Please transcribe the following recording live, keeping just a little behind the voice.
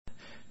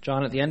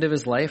John, at the end of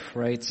his life,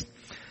 writes,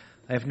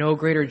 "I have no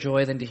greater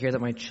joy than to hear that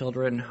my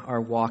children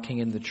are walking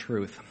in the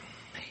truth."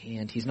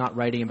 And he's not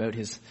writing about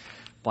his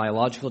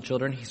biological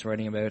children. He's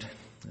writing about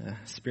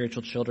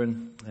spiritual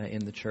children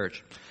in the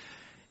church.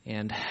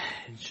 And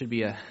it should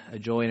be a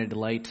joy and a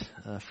delight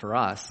for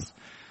us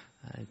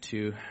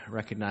to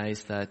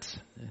recognize that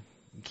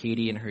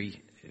Katie, in her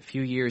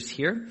few years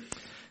here,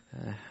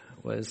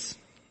 was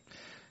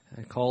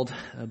called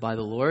by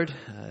the Lord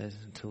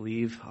to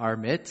leave our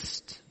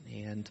midst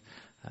and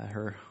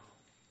her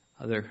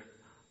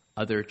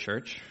other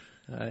church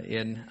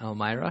in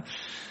Elmira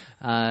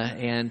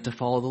and to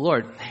follow the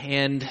Lord.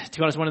 And to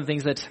be honest, one of the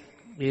things that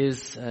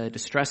is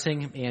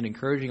distressing and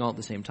encouraging all at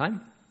the same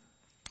time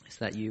is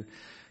that you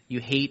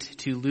hate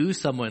to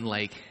lose someone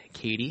like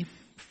Katie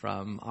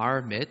from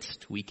our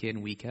midst week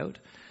in, week out.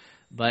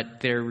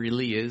 But there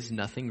really is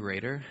nothing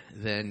greater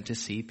than to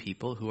see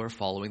people who are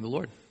following the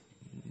Lord,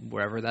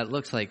 wherever that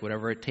looks like,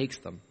 whatever it takes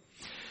them.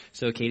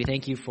 So, Katie,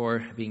 thank you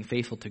for being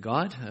faithful to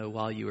God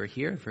while you were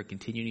here, for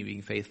continuing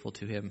being faithful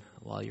to Him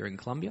while you're in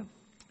Columbia,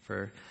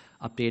 for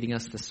updating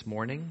us this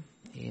morning,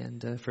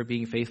 and for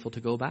being faithful to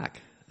go back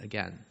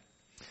again.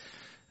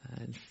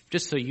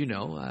 Just so you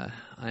know,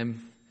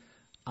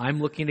 I'm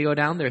looking to go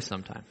down there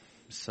sometime.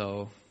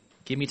 So,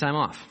 give me time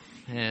off,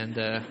 and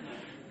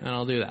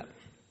I'll do that.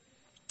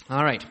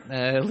 All right,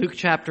 Luke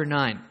chapter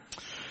 9.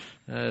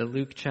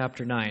 Luke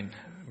chapter 9.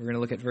 We're going to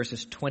look at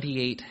verses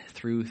 28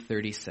 through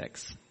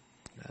 36.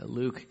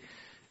 Luke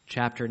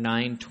chapter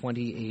 9,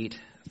 28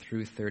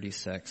 through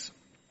 36.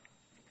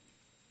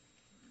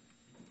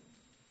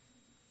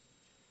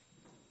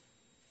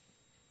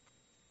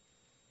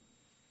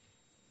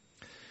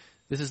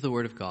 This is the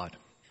word of God.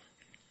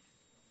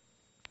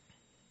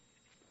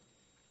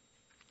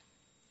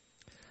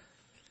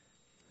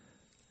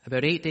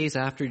 About 8 days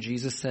after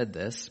Jesus said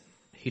this,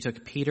 he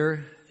took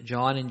Peter,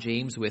 John, and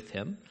James with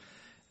him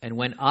and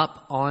went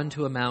up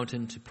onto a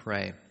mountain to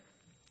pray.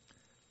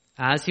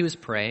 As he was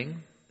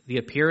praying, the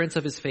appearance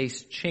of his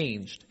face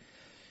changed,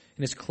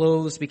 and his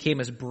clothes became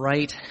as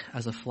bright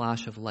as a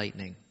flash of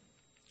lightning.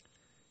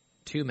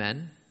 2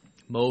 men,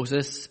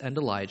 Moses and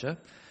Elijah,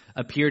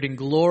 appeared in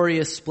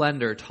glorious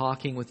splendor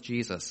talking with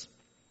Jesus.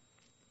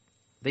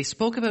 They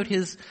spoke about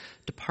his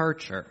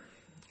departure,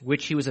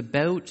 which he was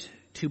about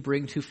to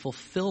bring to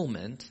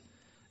fulfillment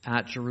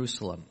at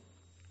Jerusalem.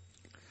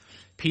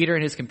 Peter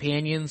and his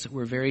companions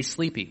were very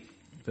sleepy,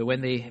 but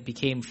when they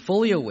became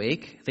fully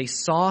awake, they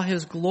saw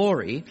his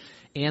glory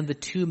and the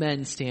 2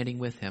 men standing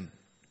with him.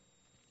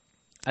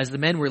 As the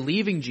men were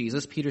leaving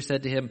Jesus, Peter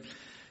said to him,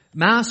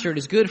 "Master, it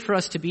is good for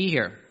us to be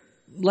here.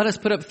 Let us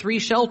put up 3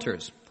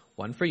 shelters,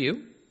 one for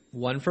you,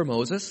 one for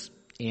Moses,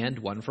 and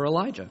one for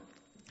Elijah."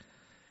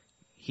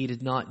 He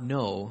did not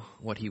know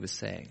what he was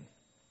saying.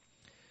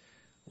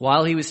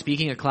 While he was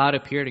speaking, a cloud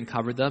appeared and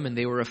covered them, and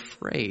they were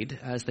afraid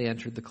as they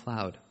entered the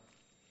cloud.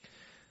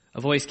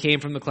 A voice came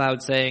from the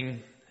cloud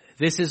saying,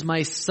 "This is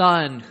my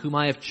son whom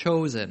I have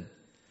chosen.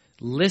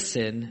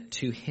 Listen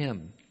to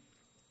him."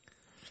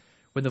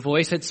 When the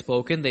voice had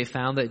spoken, they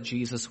found that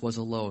Jesus was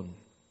alone.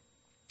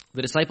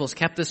 The disciples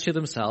kept this to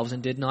themselves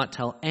and did not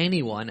tell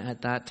anyone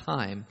at that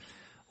time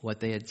what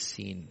they had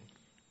seen.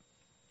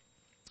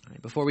 All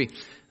right, before we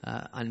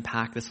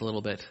unpack this a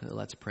little bit,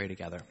 let's pray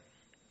together.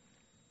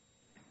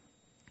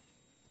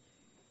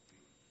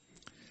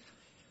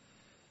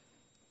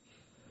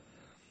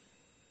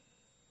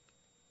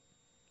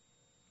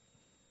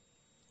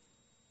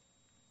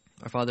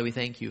 Our Father, we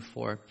thank you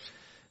for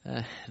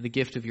the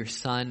gift of your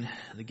Son,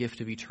 the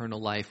gift of eternal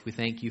life. We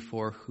thank you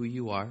for who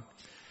you are,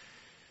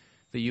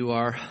 that you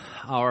are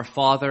our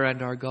Father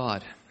and our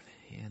God,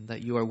 and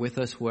that you are with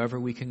us wherever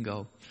we can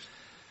go.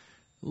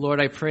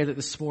 Lord, I pray that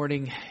this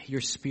morning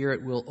your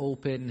Spirit will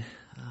open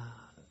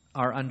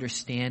our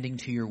understanding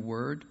to your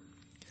word.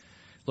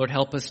 Lord,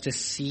 help us to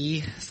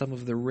see some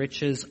of the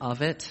riches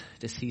of it,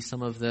 to see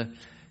some of the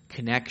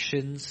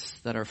connections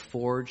that are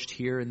forged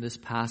here in this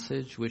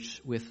passage, which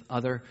with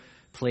other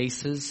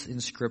places in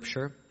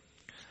Scripture.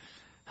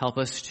 Help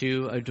us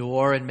to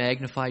adore and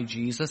magnify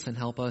Jesus, and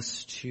help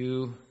us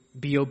to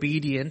be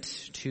obedient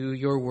to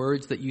your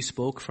words that you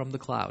spoke from the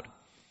cloud.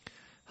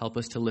 Help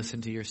us to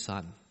listen to your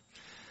Son.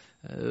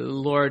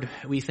 Lord,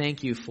 we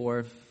thank you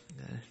for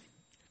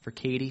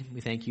Katie.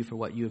 We thank you for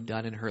what you have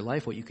done in her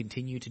life, what you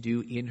continue to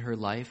do in her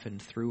life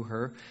and through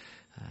her,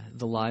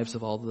 the lives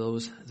of all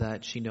those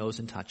that she knows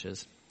and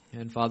touches.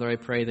 And Father, I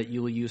pray that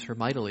you will use her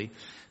mightily,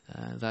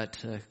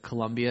 that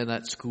Columbia,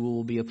 that school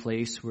will be a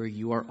place where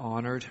you are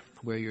honored,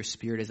 where your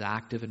Spirit is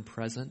active and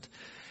present,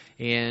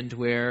 and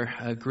where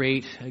a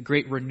great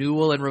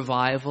renewal and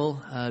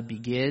revival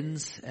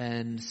begins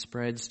and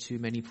spreads to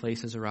many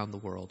places around the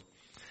world.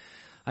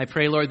 I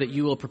pray, Lord, that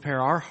you will prepare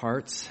our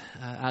hearts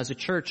as a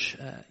church,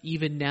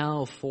 even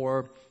now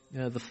for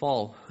the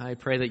fall. I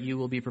pray that you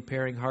will be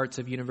preparing hearts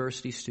of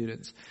university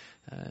students.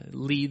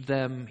 Lead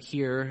them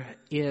here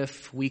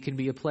if we can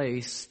be a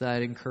place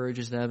that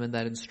encourages them and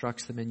that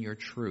instructs them in your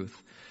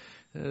truth.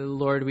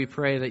 Lord, we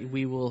pray that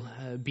we will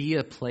be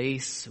a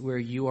place where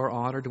you are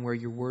honored and where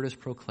your word is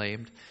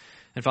proclaimed.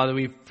 And Father,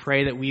 we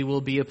pray that we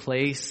will be a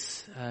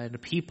place and a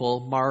people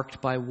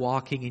marked by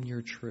walking in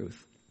your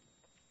truth.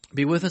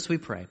 Be with us, we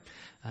pray.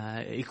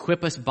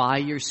 Equip us by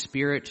your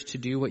Spirit to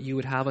do what you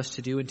would have us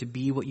to do and to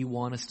be what you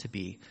want us to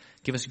be.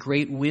 Give us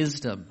great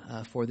wisdom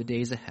for the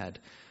days ahead.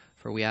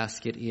 For we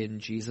ask it in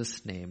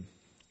Jesus' name.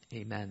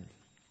 Amen.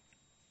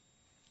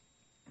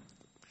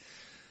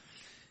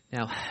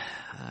 Now,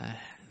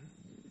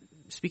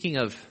 speaking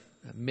of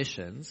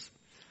missions,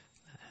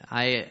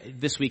 I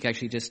this week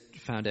actually just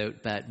found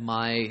out that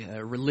my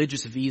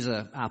religious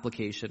visa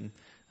application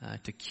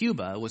to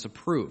Cuba was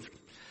approved.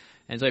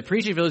 And so I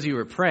appreciate those of you who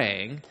were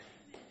praying,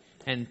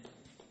 and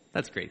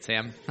that's great,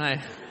 Sam.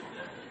 I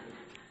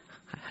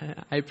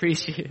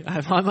appreciate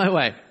I'm on my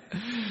way.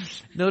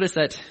 Notice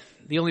that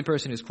the only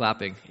person who's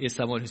clapping is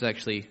someone who's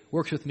actually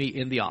works with me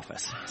in the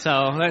office.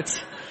 So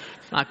that's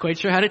not quite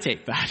sure how to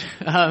take that.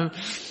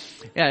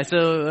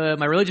 So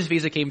my religious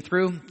visa came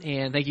through,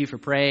 and thank you for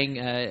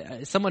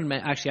praying. Someone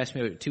actually asked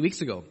me about it 2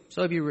 weeks ago.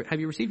 So have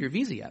you received your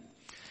visa yet?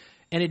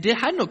 And it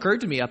hadn't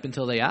occurred to me up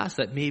until they asked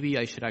that maybe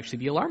I should actually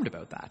be alarmed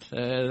about that,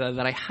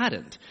 that I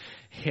hadn't.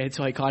 And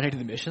so I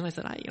contacted the mission. I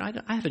said,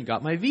 I haven't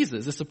got my visa.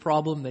 Is this a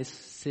problem? They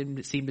seem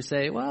to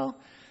say, well,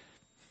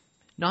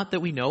 not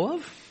that we know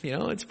of.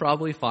 It's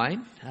probably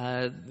fine.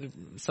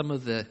 Some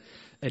of the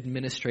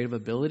administrative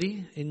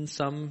ability in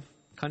some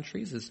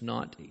countries is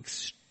not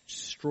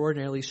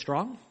extraordinarily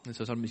strong. And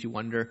so sometimes you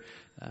wonder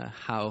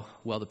how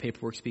well the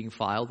paperwork's being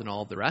filed and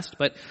all of the rest.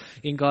 But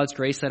in God's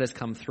grace, that has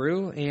come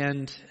through,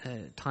 and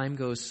time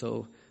goes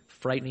so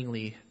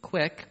frighteningly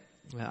quick.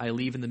 I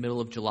leave in the middle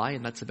of July,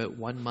 and that's about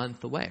 1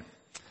 month away.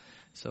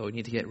 So we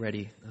need to get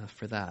ready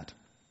for that.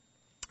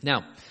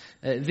 Now,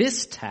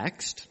 this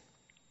text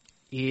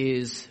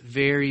is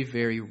very,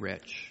 very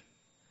rich.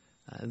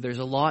 There's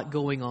a lot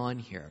going on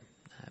here,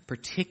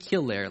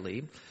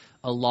 particularly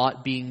a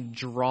lot being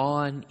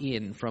drawn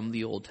in from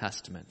the Old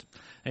Testament.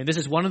 And this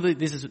is one of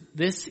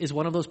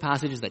those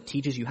passages that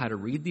teaches you how to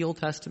read the Old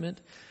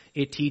Testament.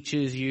 It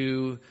teaches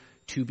you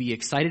to be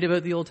excited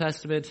about the Old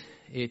Testament.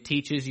 It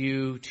teaches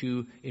you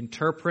to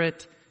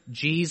interpret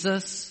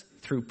Jesus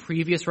through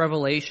previous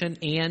revelation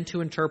and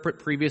to interpret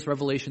previous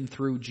revelation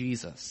through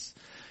Jesus.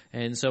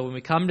 And so when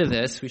we come to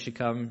this, we should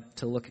come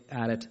to look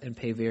at it and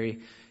pay very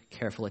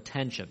careful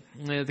attention.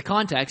 The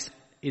context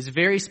is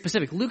very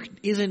specific. Luke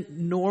isn't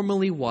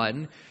normally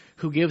one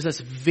who gives us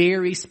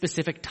very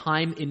specific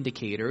time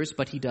indicators,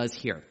 but he does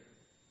here.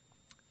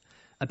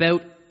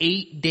 About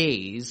 8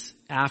 days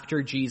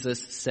after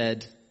Jesus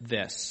said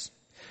this.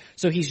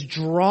 So he's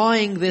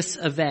drawing this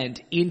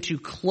event into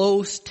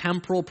close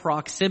temporal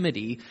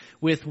proximity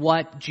with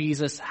what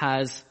Jesus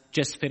has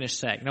just finished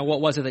saying. Now,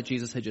 what was it that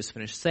Jesus had just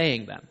finished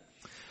saying then?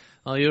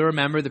 Well, you'll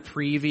remember the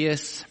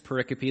previous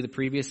pericope, the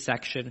previous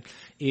section,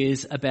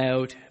 is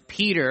about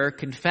Peter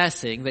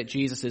confessing that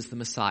Jesus is the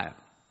Messiah.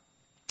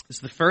 It's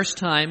the first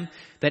time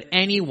that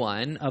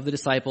anyone of the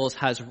disciples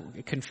has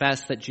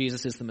confessed that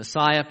Jesus is the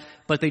Messiah,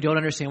 but they don't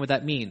understand what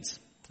that means.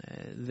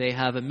 They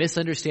have a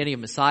misunderstanding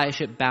of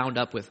Messiahship bound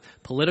up with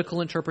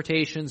political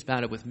interpretations,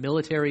 bound up with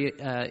military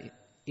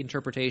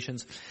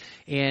interpretations.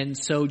 And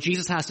so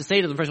Jesus has to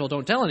say to them, first of all,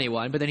 don't tell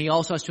anyone, but then he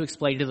also has to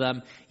explain to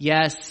them,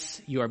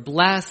 yes, you are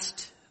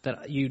blessed,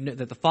 that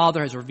the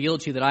Father has revealed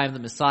to you that I am the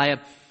Messiah.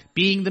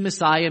 Being the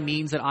Messiah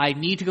means that I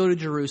need to go to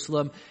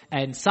Jerusalem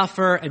and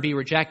suffer and be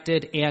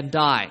rejected and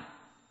die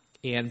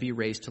and be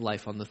raised to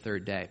life on the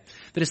third day.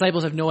 The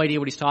disciples have no idea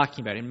what he's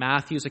talking about. In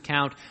Matthew's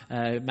account,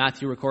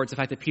 Matthew records the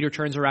fact that Peter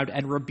turns around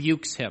and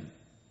rebukes him.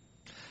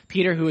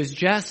 Peter, who has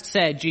just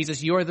said,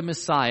 Jesus, you're the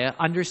Messiah,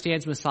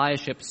 understands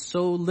Messiahship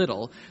so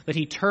little that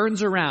he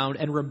turns around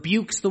and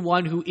rebukes the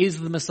one who is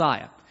the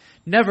Messiah.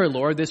 Never,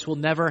 Lord, this will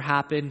never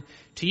happen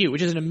to you,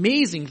 which is an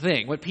amazing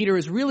thing. What Peter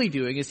is really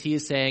doing is he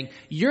is saying,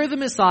 you're the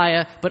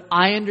Messiah, but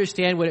I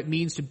understand what it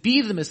means to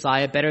be the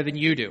Messiah better than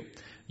you do.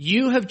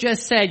 You have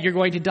just said you're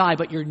going to die,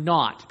 but you're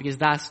not, because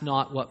that's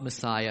not what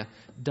Messiah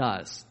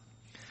does.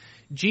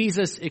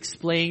 Jesus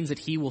explains that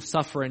he will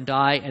suffer and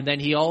die, and then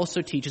he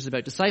also teaches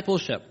about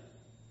discipleship.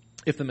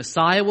 If the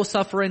Messiah will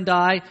suffer and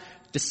die,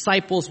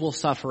 disciples will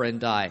suffer and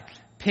die.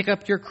 Pick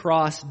up your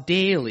cross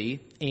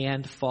daily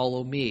and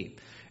follow me.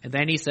 And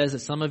then he says that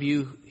some of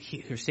you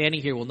who are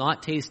standing here will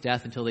not taste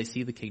death until they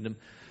see the kingdom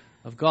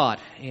of God.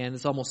 And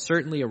it's almost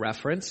certainly a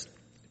reference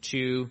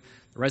to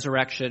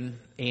resurrection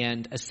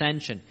and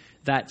ascension,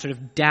 that sort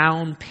of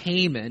down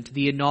payment,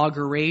 the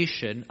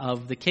inauguration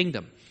of the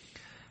kingdom.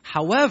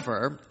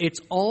 However,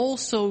 it's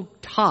also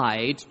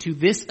tied to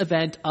this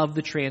event of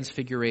the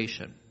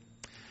transfiguration.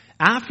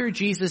 After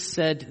Jesus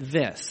said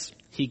this,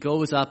 he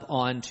goes up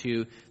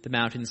onto the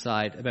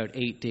mountainside about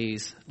 8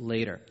 days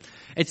later.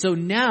 And so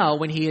now,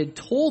 when he had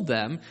told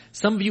them,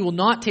 some of you will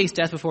not taste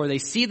death before they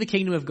see the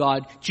kingdom of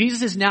God,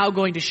 Jesus is now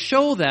going to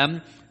show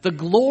them the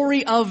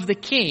glory of the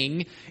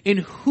King, in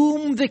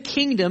whom the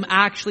kingdom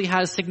actually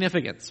has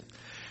significance.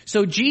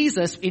 So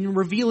Jesus, in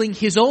revealing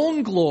his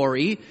own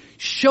glory,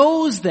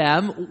 shows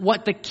them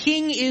what the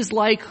King is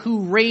like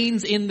who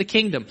reigns in the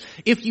kingdom.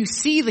 If you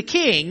see the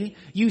King,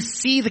 you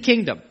see the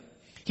kingdom.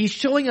 He's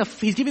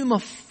giving them a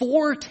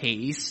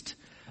foretaste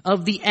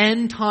of the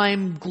end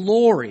time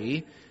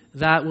glory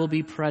that will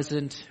be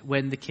present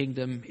when the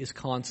kingdom is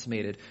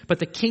consummated. But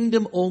the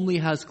kingdom only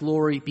has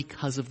glory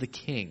because of the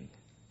king.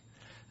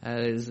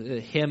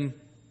 The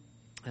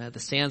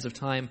sands of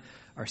time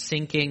are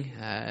sinking.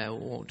 I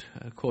won't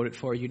quote it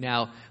for you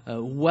now.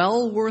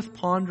 Well worth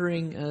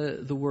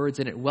pondering the words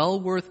in it.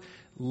 Well worth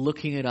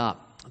looking it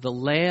up. The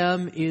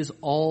Lamb is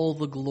all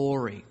the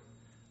glory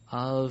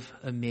of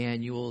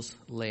Emmanuel's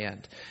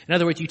land. In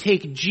other words, you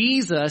take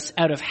Jesus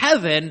out of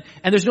heaven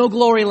and there's no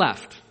glory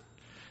left.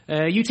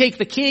 You take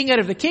the king out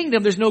of the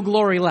kingdom, there's no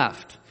glory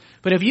left.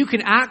 But if you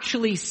can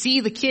actually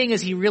see the king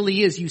as he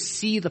really is, you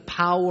see the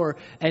power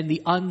and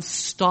the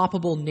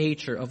unstoppable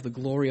nature of the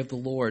glory of the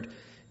Lord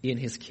in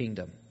his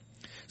kingdom.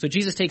 So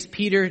Jesus takes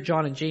Peter,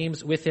 John, and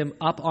James with him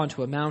up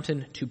onto a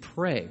mountain to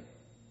pray.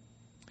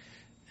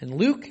 And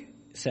Luke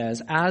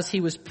says, as he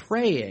was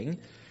praying,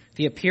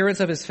 the appearance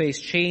of his face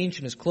changed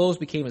and his clothes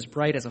became as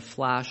bright as a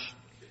flash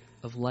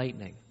of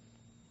lightning.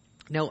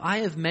 Now, I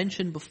have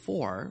mentioned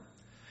before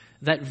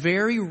that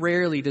very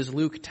rarely does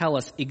Luke tell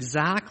us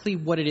exactly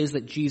what it is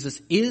that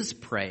Jesus is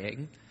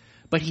praying,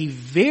 but he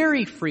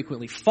very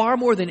frequently, far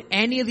more than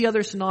any of the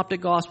other synoptic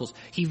gospels,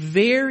 he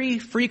very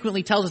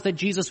frequently tells us that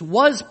Jesus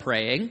was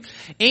praying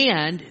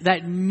and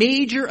that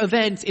major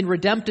events in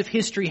redemptive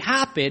history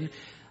happen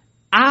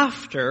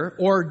after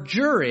or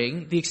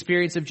during the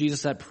experience of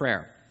Jesus at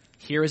prayer.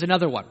 Here is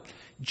another one.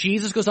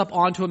 Jesus goes up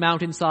onto a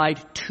mountainside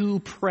to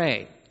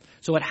pray.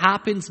 So what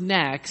happens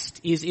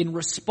next is in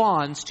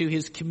response to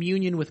his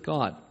communion with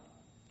God.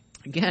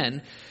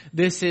 Again,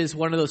 this is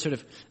one of those sort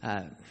of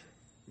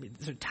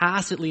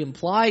tacitly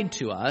implied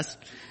to us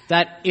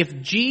that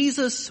if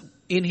Jesus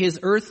in his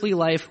earthly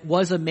life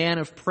was a man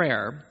of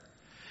prayer,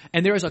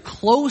 and there is a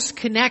close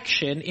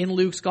connection in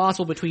Luke's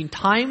gospel between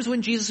times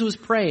when Jesus was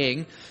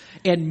praying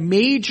and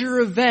major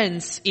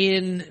events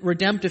in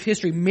redemptive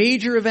history,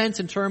 major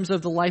events in terms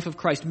of the life of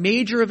Christ,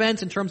 major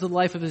events in terms of the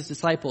life of his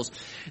disciples,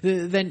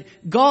 then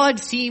God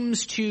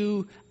seems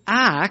to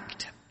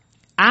act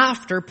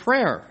after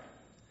prayer.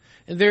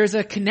 There's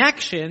a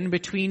connection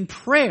between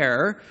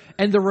prayer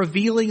and the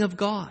revealing of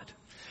God.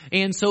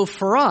 And so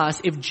for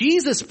us, if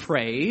Jesus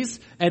prays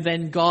and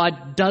then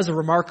God does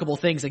remarkable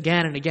things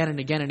again and again and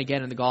again and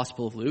again in the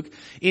Gospel of Luke,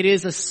 it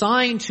is a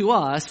sign to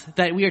us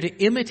that we are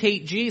to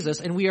imitate Jesus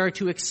and we are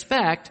to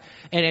expect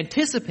and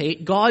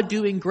anticipate God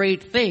doing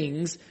great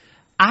things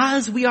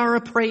as we are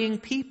a praying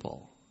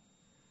people.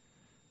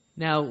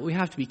 Now, we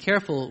have to be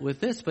careful with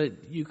this,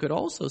 but you could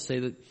also say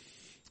that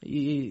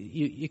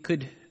you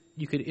could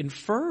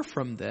infer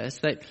from this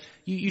that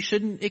you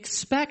shouldn't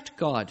expect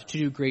God to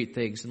do great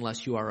things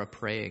unless you are a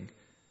praying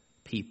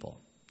people.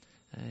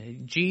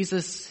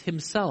 Jesus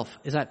himself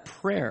is at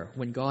prayer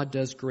when God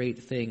does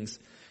great things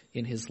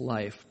in his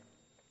life.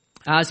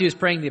 As he was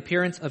praying, the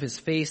appearance of his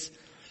face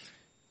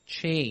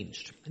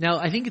changed. Now,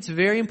 I think it's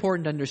very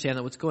important to understand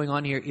that what's going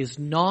on here is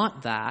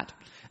not that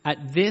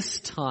at this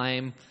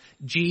time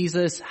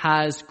Jesus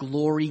has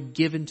glory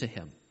given to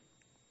him.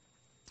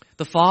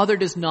 The Father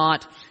does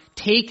not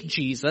take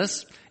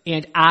Jesus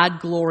and add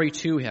glory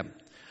to him.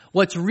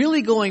 What's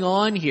really going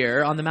on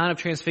here on the Mount of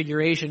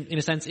Transfiguration, in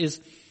a sense,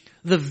 is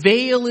the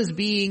veil is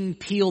being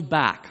peeled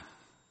back.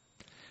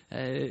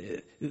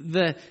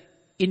 The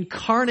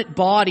incarnate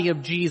body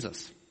of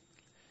Jesus,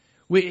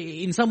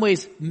 in some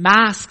ways,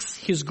 masks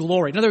his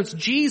glory. In other words,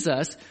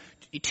 Jesus,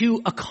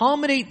 to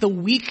accommodate the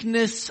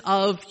weakness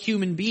of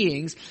human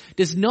beings,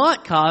 does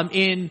not come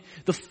in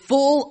the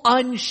full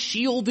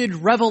unshielded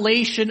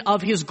revelation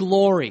of his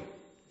glory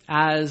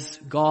as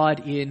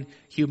God in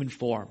human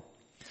form.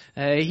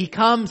 He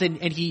comes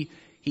and he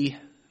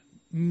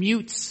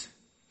mutes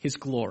his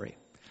glory.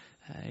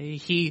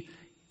 He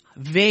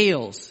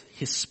veils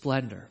his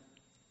splendor.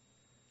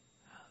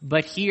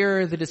 But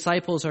here the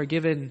disciples are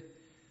given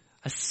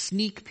a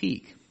sneak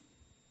peek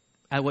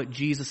at what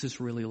Jesus is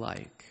really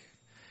like.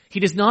 He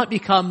does not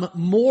become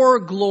more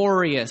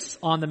glorious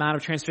on the Mount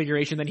of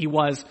Transfiguration than he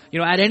was,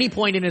 at any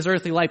point in his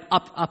earthly life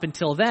up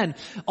until then.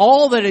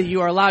 All that you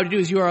are allowed to do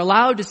is you are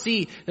allowed to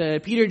see,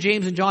 Peter,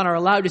 James, and John are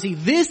allowed to see,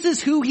 this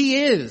is who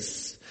he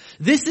is.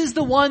 This is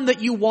the one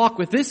that you walk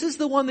with. This is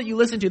the one that you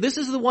listen to. This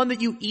is the one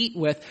that you eat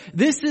with.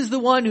 This is the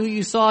one who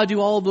you saw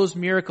do all of those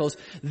miracles.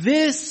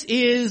 This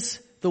is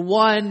the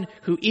one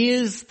who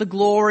is the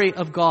glory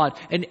of God.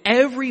 And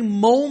every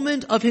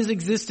moment of his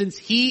existence,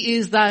 he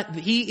is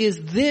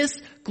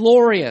this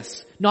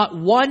glorious, not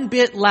one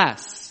bit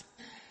less.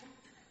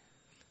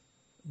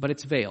 But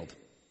it's veiled.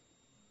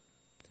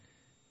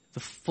 The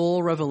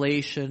full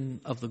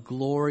revelation of the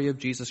glory of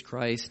Jesus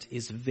Christ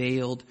is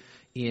veiled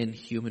in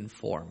human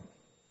form.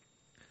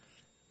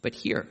 But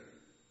here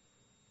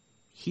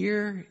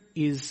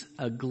is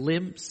a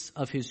glimpse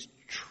of his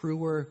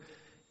truer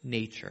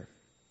nature.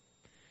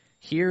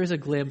 Here is a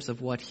glimpse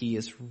of what he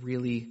is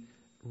really,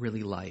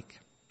 really like.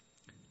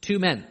 Two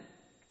men,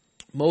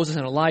 Moses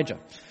and Elijah,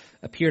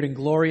 appeared in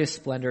glorious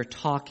splendor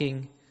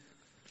talking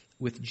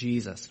with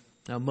Jesus.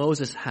 Now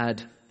Moses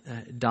had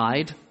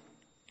died.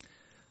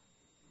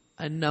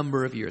 a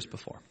number of years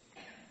before.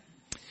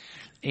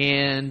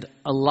 And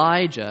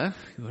Elijah,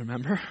 you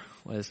remember,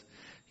 was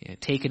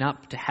taken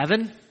up to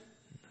heaven,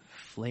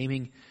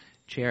 flaming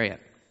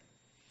chariot.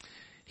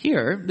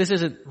 Here, this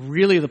isn't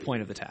really the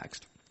point of the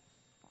text,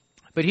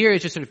 but here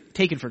it's just sort of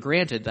taken for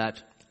granted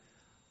that,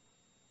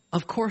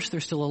 of course, they're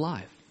still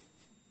alive.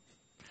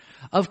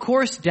 Of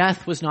course,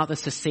 death was not the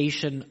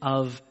cessation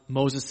of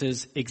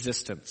Moses'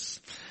 existence.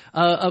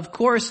 Of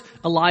course,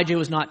 Elijah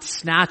was not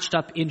snatched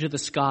up into the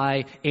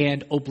sky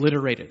and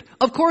obliterated.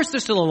 Of course, they're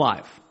still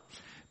alive.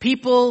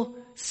 People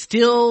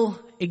still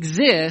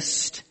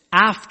exist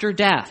after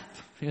death.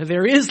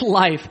 There is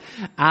life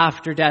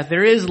after death.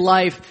 There is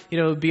life,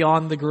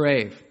 beyond the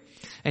grave.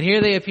 And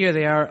here they appear.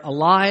 They are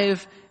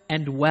alive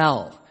and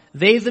well.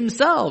 They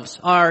themselves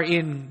are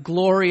in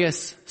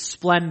glorious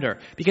splendor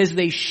because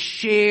they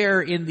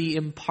share in the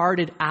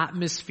imparted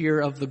atmosphere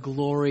of the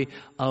glory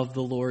of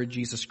the Lord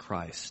Jesus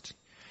Christ.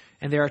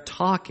 And they are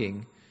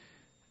talking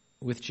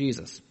with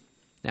Jesus.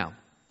 Now,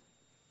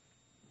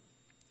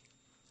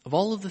 of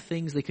all of the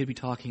things they could be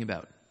talking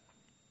about,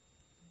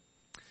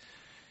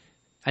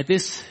 at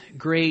this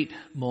great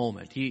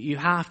moment, you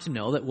have to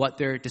know that what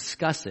they're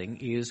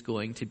discussing is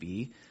going to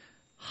be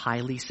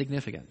highly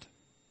significant.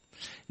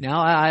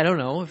 Now, I don't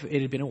know if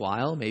it had been a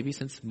while, maybe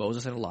since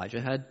Moses and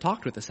Elijah had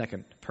talked with the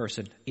second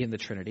person in the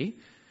Trinity.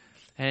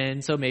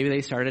 And so maybe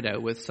they started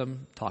out with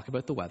some talk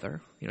about the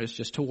weather,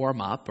 just to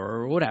warm up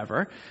or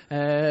whatever.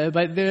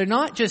 But they're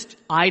not just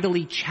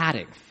idly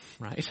chatting,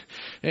 right?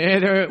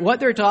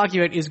 What they're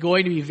talking about is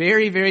going to be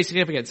very, very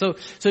significant.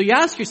 So you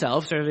ask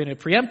yourself, sort of in a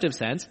preemptive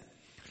sense,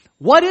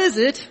 what is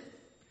it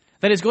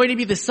that is going to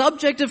be the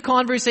subject of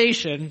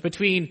conversation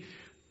between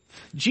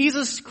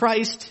Jesus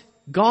Christ,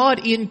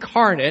 God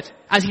incarnate,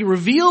 as he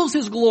reveals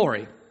his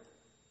glory,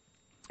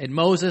 and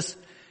Moses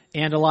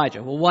and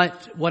Elijah? Well,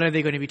 what are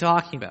they going to be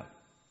talking about?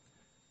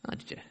 Oh,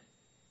 did you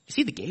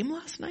see the game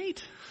last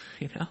night?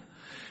 It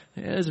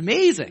was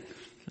amazing.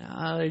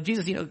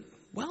 Jesus,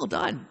 well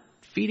done.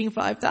 Feeding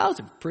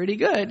 5,000. Pretty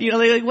good.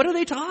 What are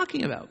they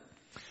talking about?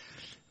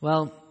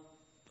 Well,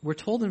 we're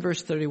told in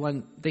verse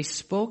 31, they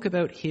spoke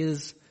about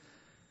his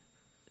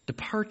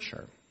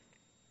departure.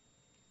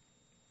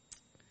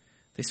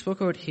 They spoke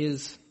about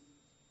his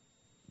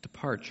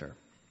departure.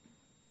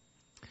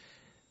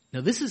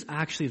 Now, this is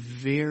actually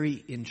very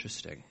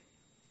interesting.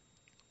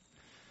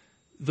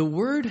 The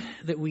word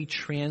that we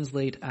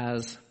translate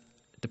as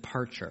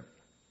departure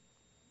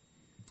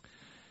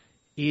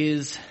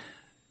is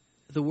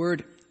the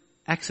word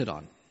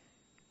exodon,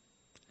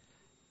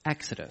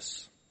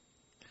 exodus.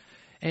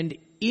 And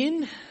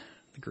in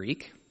the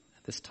Greek,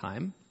 at this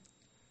time,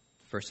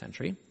 first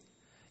century,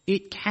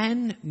 it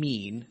can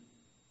mean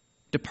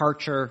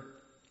departure,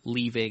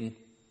 leaving,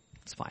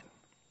 it's fine.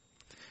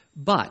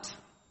 But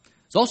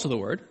it's also the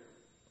word,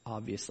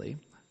 obviously,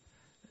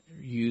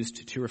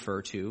 used to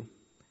refer to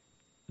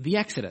the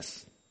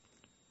Exodus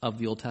of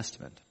the Old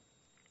Testament.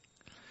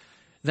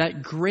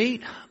 That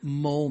great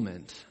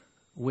moment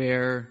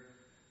where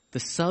the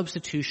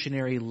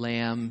substitutionary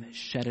lamb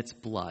shed its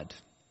blood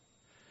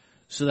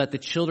so that the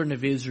children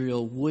of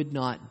Israel would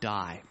not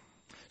die,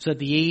 so that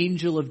the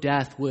angel of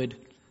death would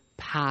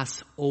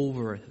pass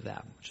over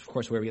them, which is, of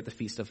course, where we get the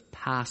feast of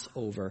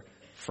Passover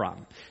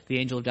from. The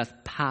angel of death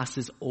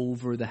passes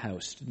over the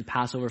house. The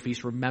Passover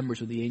feast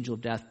remembers when the angel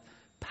of death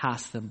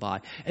passed them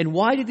by. And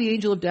why did the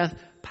angel of death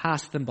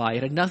pass them by?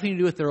 It had nothing to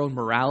do with their own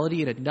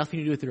morality. It had nothing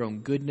to do with their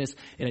own goodness.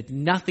 It had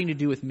nothing to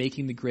do with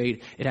making the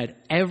grade. It had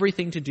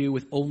everything to do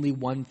with only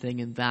one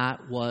thing, and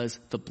that was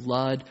the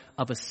blood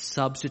of a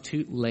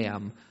substitute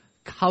lamb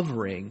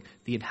covering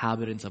the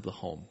inhabitants of the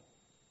home.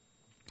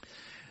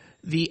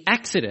 The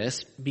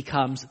Exodus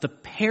becomes the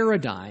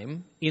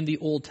paradigm in the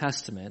Old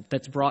Testament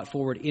that's brought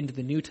forward into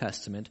the New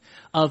Testament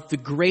of the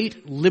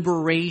great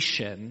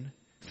liberation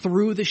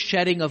through the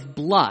shedding of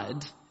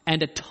blood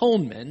and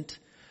atonement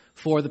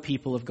for the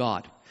people of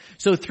God.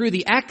 So through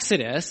the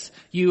Exodus,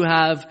 you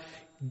have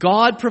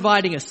God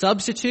providing a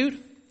substitute,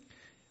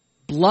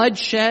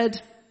 bloodshed,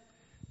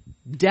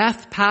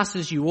 death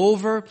passes you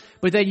over,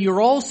 but then you're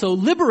also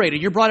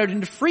liberated. You're brought out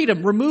into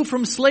freedom, removed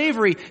from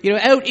slavery,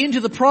 out into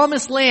the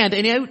promised land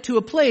and out to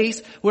a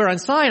place where on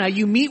Sinai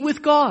you meet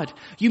with God.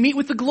 You meet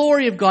with the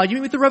glory of God. You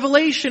meet with the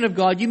revelation of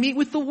God. You meet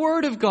with the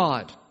Word of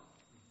God.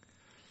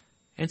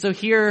 And so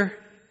here,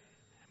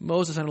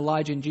 Moses and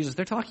Elijah and Jesus,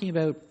 they're talking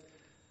about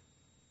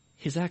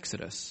his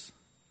exodus.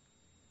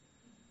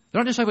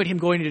 They're not just talking about him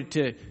going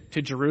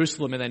to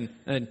Jerusalem and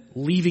then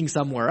leaving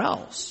somewhere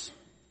else.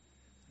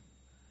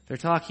 They're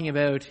talking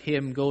about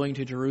him going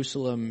to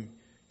Jerusalem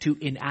to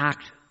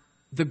enact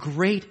the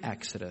great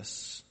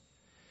Exodus,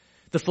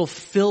 the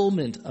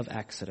fulfillment of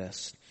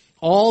Exodus.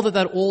 All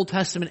that Old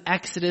Testament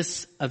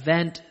Exodus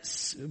event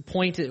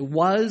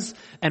was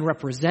and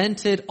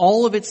represented,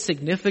 all of its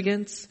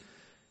significance,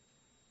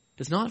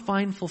 does not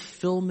find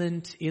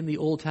fulfillment in the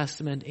Old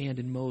Testament and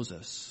in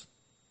Moses.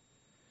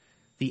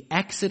 The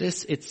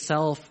Exodus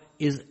itself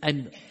is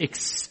an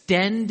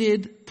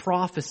extended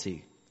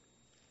prophecy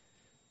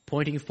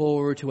pointing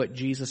forward to what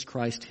Jesus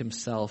Christ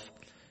himself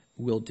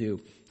will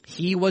do.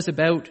 he was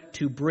about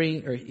to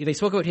bring, or they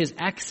spoke about his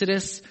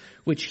exodus,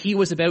 which he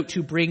was about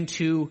to bring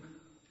to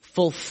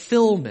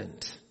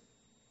fulfillment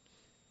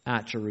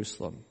at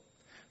Jerusalem.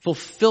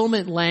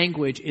 Fulfillment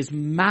language is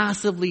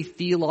massively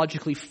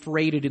theologically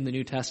freighted in the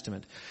New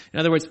Testament. In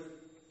other words,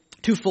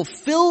 to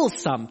fulfill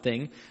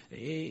something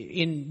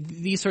in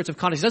these sorts of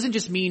contexts doesn't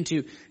just mean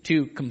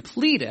to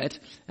complete it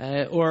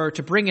or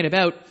to bring it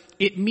about.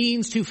 It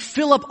means to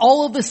fill up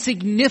all of the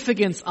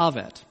significance of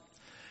it.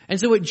 And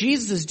so what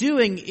Jesus is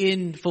doing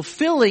in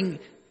fulfilling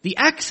the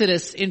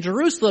Exodus in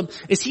Jerusalem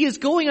is he is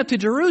going up to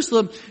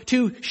Jerusalem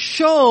to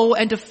show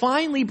and to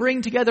finally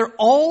bring together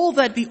all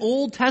that the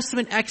Old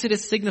Testament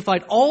Exodus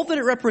signified, all that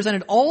it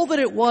represented, all that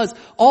it was,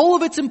 all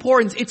of its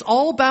importance. It's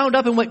all bound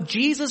up in what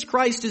Jesus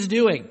Christ is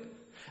doing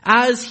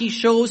as he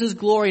shows his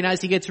glory and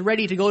as he gets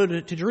ready to go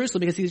to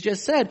Jerusalem, because he's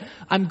just said,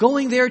 I'm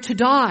going there to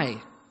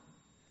die.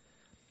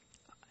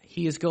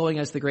 He is going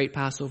as the great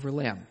Passover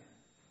lamb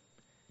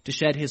to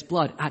shed his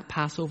blood at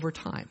Passover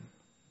time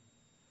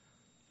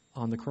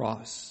on the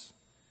cross.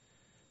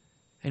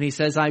 And he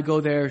says, I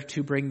go there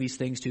to bring these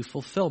things to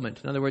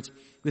fulfillment. In other words,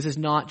 this is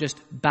not just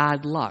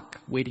bad luck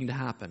waiting to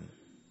happen.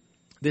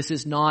 This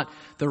is not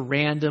the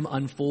random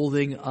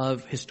unfolding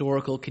of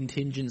historical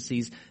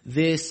contingencies.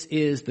 This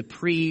is the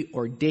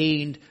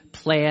preordained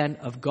plan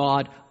of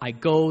God. I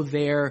go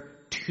there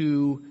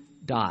to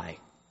die.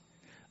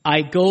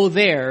 I go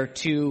there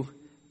to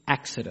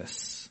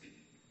Exodus.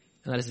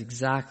 And that is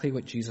exactly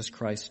what Jesus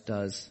Christ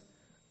does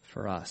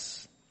for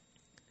us.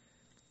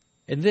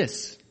 And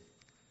this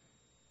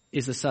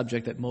is the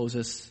subject that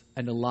Moses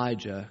and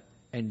Elijah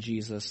and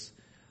Jesus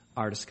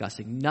are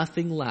discussing.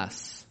 Nothing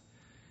less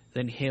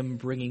than him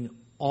bringing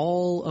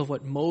all of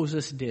what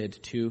Moses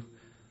did to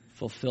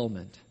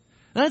fulfillment.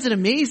 Now, that's an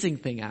amazing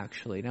thing,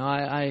 actually. Now,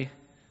 I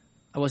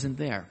wasn't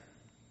there.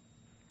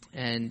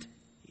 And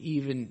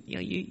even,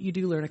 you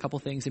do learn a couple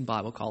things in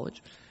Bible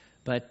college,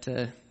 but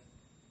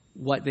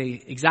what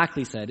they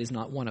exactly said is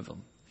not one of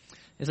them.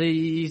 And so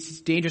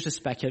it's dangerous to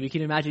speculate. You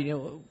can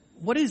imagine,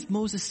 what is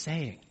Moses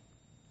saying?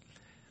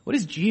 What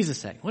is Jesus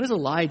saying? What is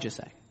Elijah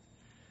saying?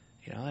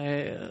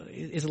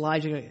 Is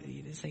Elijah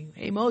saying,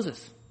 hey,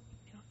 Moses,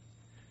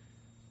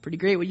 pretty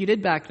great what you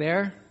did back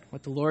there,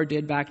 what the Lord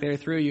did back there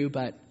through you,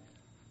 but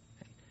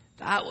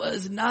that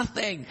was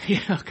nothing,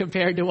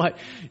 compared to what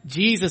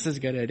Jesus is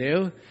going to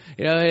do.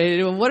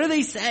 What are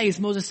they saying? Is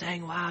Moses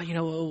saying,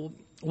 wow,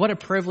 what a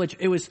privilege.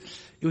 It was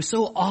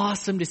so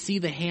awesome to see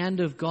the hand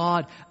of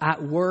God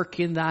at work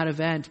in that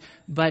event,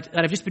 but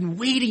that I've just been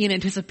waiting in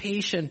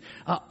anticipation.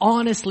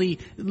 Honestly,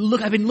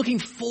 I've been looking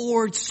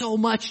forward so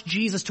much,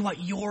 Jesus, to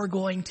what you're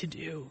going to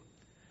do.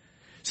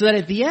 So that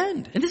at the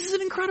end, and this is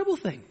an incredible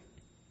thing,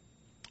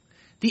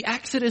 the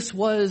Exodus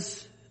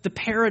was the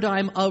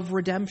paradigm of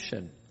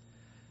redemption.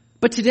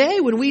 But today,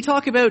 when we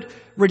talk about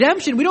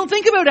redemption, we don't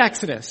think about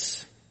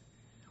Exodus.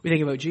 We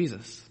think about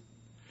Jesus.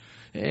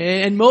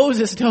 And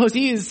Moses knows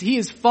he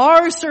is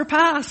far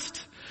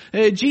surpassed.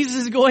 Jesus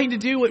is going to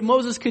do what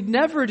Moses could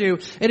never do.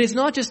 And it's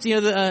not just,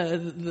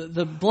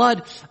 the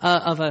blood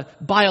of a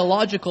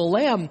biological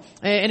lamb.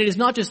 And it is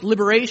not just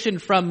liberation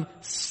from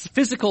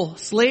physical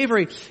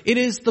slavery. It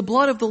is the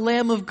blood of the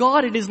Lamb of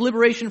God. It is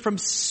liberation from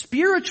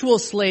spiritual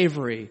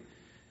slavery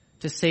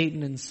to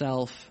Satan and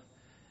self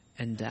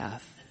and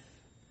death.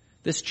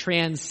 This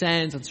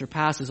transcends and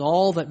surpasses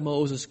all that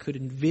Moses could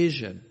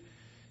envision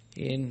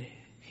in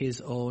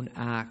his own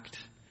act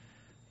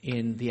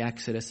in the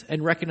Exodus,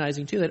 and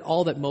recognizing too that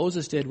all that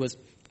Moses did was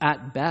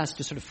at best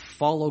to sort of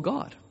follow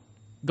God.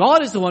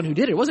 God is the one who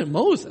did it. It wasn't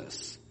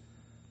Moses.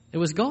 It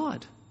was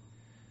God.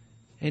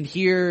 And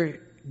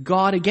here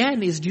God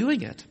again is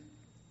doing it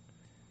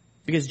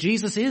because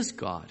Jesus is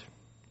God.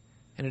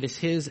 And it is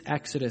his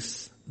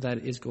Exodus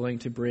that is going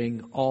to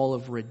bring all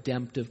of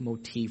redemptive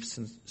motifs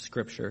in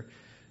Scripture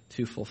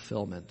to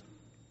fulfillment.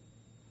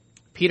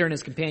 Peter and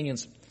his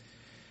companions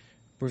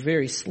were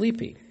very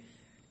sleepy,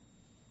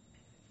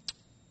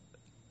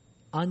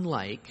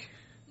 unlike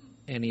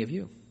any of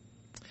you.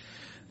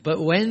 But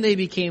when they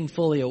became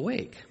fully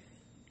awake,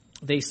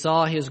 they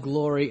saw his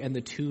glory and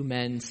the two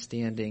men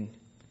standing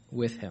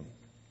with him.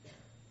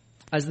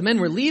 As the men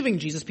were leaving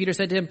Jesus, Peter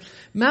said to him,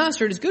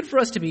 Master, it is good for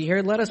us to be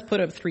here. Let us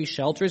put up 3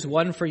 shelters,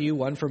 one for you,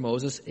 one for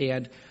Moses,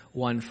 and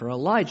one for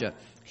Elijah.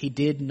 He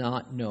did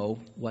not know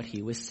what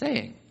he was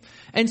saying.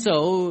 And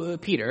so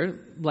Peter,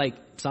 like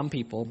some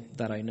people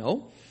that I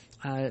know,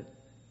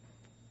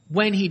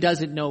 when he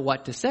doesn't know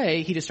what to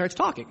say, he just starts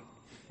talking,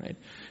 right?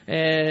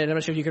 And I'm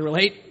not sure if you can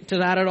relate to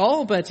that at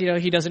all, but,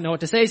 he doesn't know what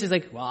to say. So he's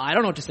like, well, I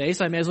don't know what to say,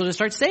 so I may as well just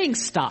start saying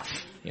stuff,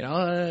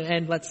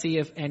 and let's see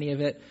if any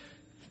of it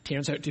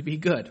turns out to be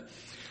good.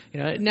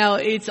 Now,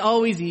 it's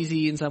always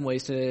easy in some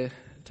ways to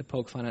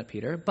poke fun at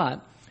Peter,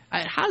 but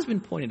it has been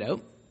pointed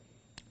out,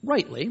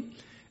 rightly,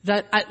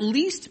 that at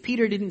least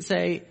Peter didn't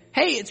say,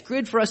 hey, it's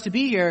good for us to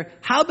be here.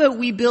 How about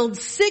we build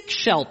 6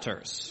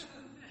 shelters,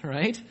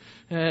 right?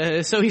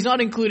 So he's not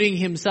including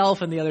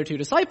himself and the other 2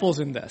 disciples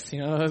in this.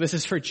 This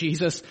is for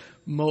Jesus,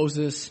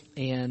 Moses,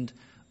 and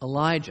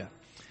Elijah.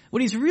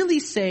 What he's really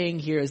saying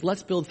here is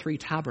let's build 3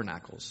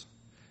 tabernacles.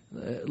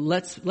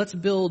 Let's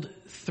build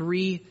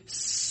 3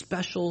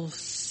 special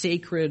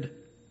sacred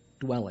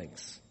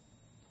dwellings.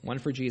 One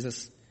for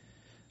Jesus,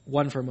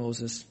 one for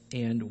Moses,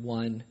 and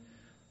one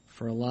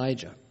for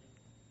Elijah.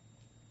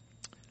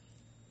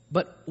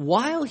 But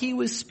while he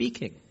was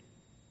speaking,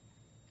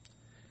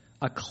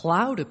 a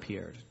cloud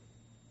appeared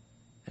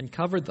and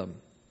covered them,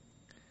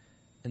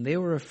 and they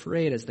were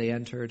afraid as they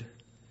entered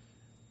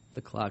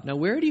the cloud. Now,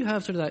 where do you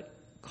have sort of that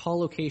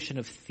collocation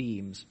of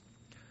themes?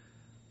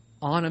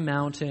 On a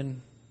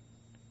mountain,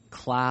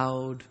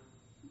 cloud,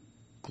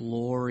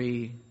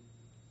 glory,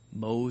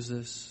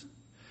 Moses.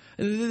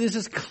 This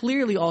is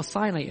clearly all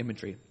Sinai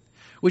imagery,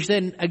 which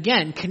then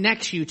again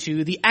connects you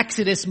to the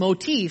Exodus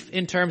motif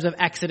in terms of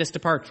Exodus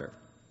departure.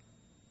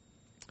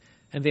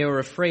 And they were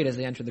afraid as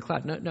they entered the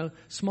cloud. No,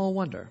 small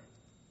wonder.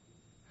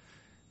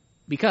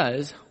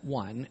 Because,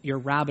 one, you're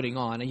rabbiting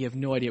on and you have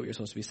no idea what you're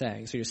supposed to be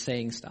saying, so you're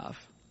saying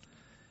stuff.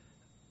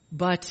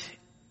 But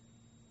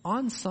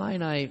on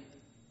Sinai,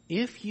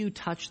 if you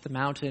touched the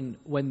mountain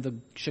when the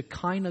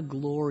Shekinah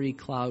glory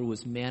cloud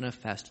was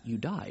manifest, you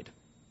died.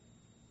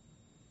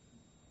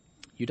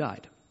 You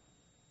died.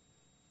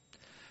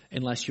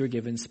 Unless you're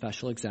given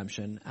special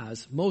exemption,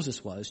 as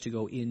Moses was, to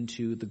go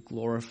into the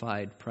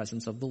glorified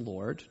presence of the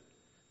Lord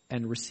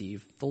and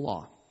receive the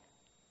law.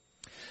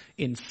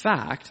 In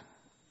fact,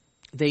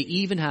 they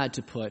even had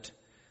to put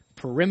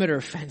perimeter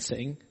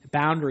fencing,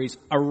 boundaries,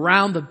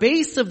 around the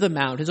base of the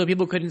mountain so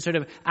people couldn't sort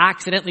of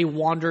accidentally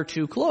wander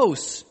too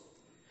close.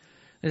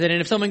 And then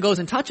if someone goes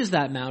and touches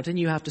that mountain,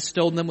 you have to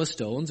stone them with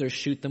stones or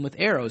shoot them with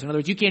arrows. In other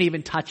words, you can't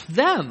even touch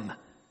them.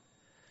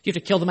 You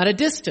have to kill them at a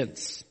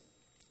distance.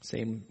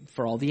 Same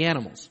for all the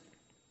animals.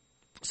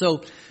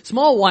 So,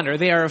 small wonder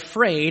they are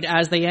afraid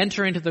as they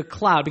enter into the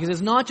cloud, because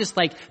it's not just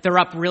like they're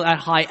up real at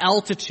high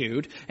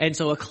altitude, and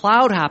so a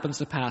cloud happens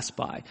to pass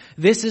by.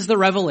 This is the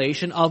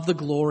revelation of the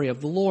glory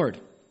of the Lord.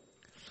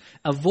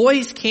 A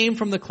voice came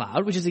from the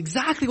cloud, which is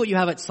exactly what you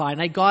have at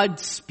Sinai, God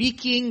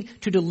speaking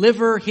to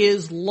deliver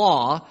his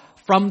law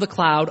from the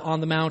cloud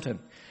on the mountain.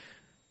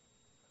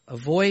 A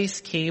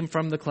voice came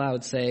from the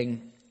cloud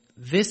saying,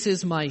 "This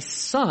is my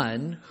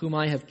son whom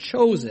I have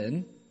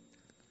chosen.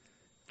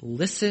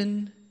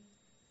 Listen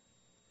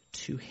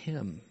to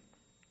him."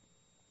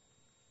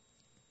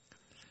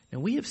 Now,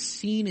 we have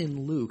seen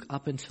in Luke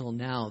up until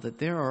now that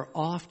there are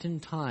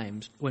often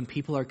times when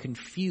people are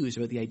confused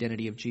about the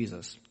identity of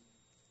Jesus.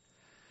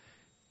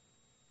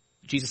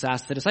 Jesus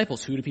asked the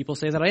disciples, "Who do people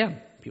say that I am?"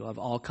 People have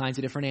all kinds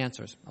of different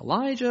answers.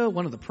 Elijah,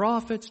 one of the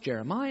prophets,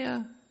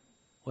 Jeremiah.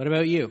 What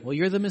about you? Well,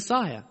 you're the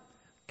Messiah.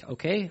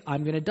 Okay,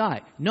 I'm going to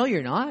die. No,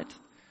 you're not.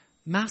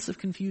 Massive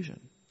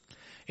confusion.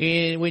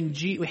 And when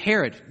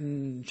Herod,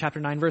 in chapter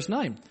 9, verse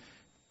 9,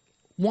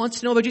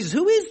 wants to know about Jesus.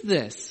 Who is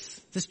this?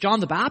 Is this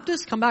John the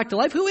Baptist come back to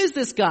life? Who is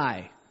this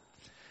guy?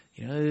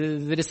 You know,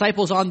 the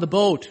disciples on the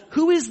boat.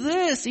 Who is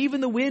this?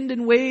 Even the wind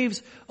and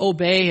waves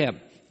obey him.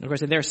 And of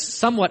course, they're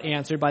somewhat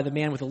answered by the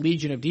man with a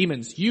legion of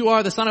demons. You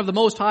are the Son of the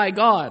Most High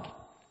God.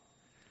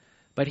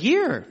 But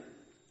here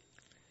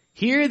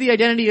the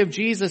identity of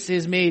Jesus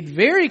is made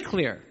very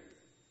clear,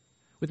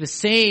 with the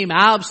same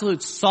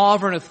absolute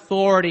sovereign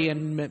authority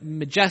and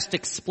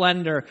majestic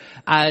splendor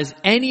as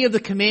any of the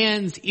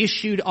commands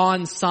issued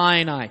on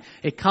Sinai.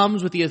 It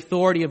comes with the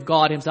authority of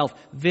God himself.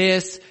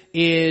 This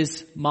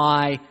is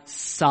my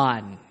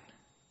son.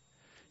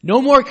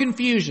 No more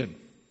confusion.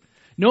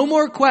 No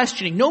more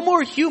questioning. No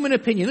more human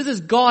opinion. This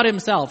is God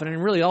himself.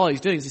 And really all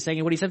he's doing is he's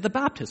saying what he said at the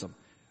baptism.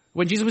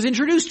 When Jesus was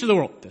introduced to the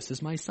world. This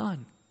is my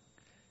son.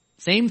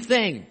 Same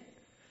thing.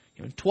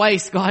 You know,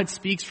 twice God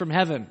speaks from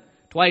heaven.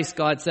 Twice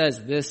God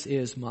says, "This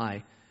is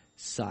my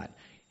son."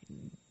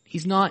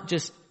 He's not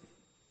just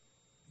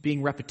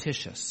being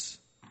repetitious.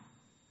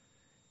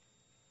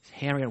 He's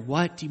hammering on,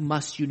 what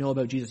must you know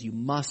about Jesus? You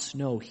must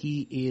know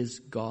he is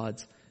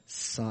God's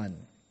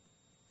son.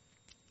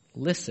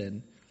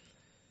 Listen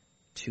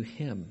to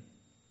him.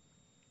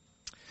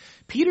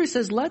 Peter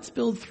says, let's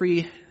build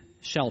 3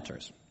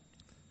 shelters.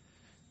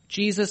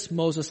 Jesus,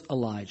 Moses,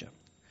 Elijah.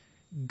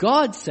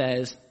 God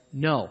says,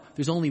 no,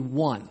 there's only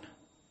one.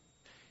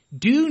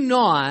 Do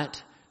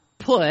not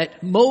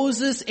put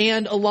Moses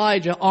and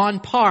Elijah on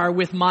par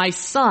with my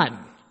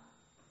son.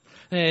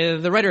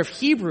 The writer of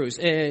Hebrews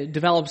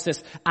develops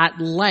this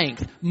at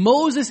length.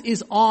 Moses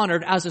is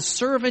honored as a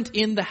servant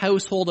in the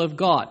household of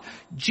God.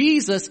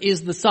 Jesus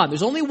is the son.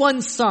 There's only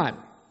one son.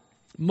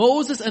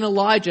 Moses and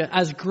Elijah,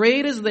 as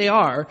great as they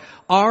are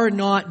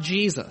not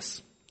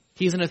Jesus.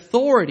 He's an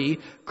authority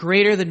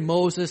greater than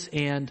Moses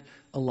and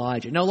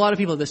Elijah. Now, a lot of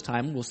people at this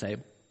time will say,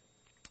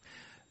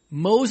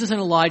 Moses and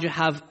Elijah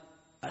have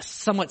a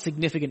somewhat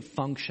significant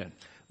function.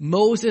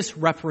 Moses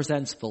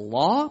represents the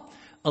law.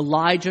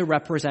 Elijah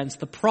represents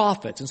the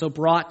prophets. And so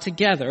brought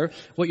together,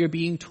 what you're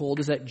being told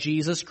is that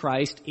Jesus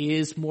Christ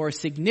is more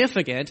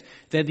significant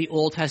than the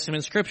Old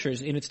Testament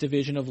scriptures in its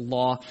division of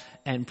law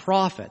and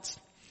prophets.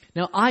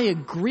 Now, I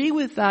agree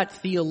with that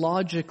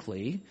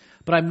theologically,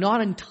 but I'm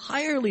not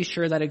entirely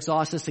sure that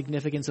exhausts the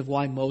significance of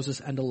why Moses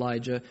and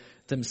Elijah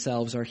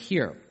themselves are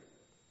here.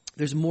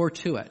 There's more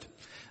to it.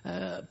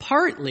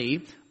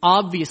 Partly,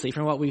 obviously,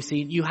 from what we've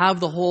seen, you have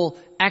the whole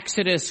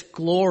Exodus,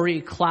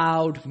 glory,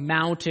 cloud,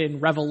 mountain,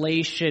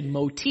 revelation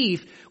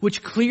motif,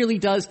 which clearly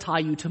does tie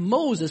you to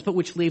Moses, but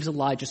which leaves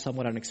Elijah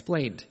somewhat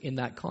unexplained in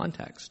that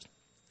context.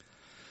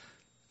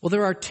 Well,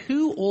 there are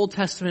two Old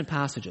Testament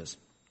passages,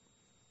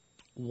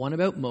 one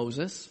about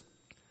Moses,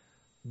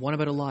 one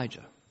about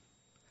Elijah,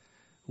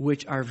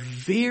 which are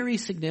very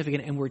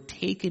significant and were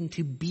taken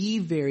to be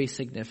very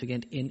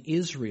significant in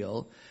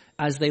Israel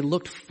as they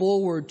looked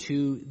forward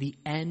to the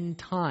end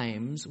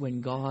times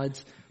when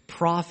God's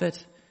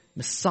prophet,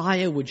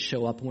 Messiah, would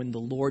show up, when the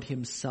Lord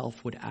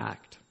himself would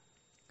act.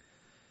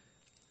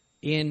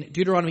 In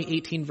Deuteronomy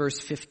 18, verse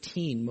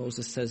 15,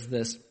 Moses says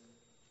this,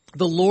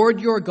 "The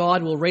Lord your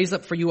God will raise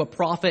up for you a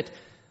prophet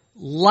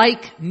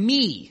like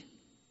me."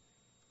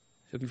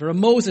 Looking for a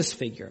Moses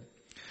figure.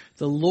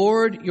 "The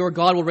Lord your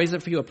God will raise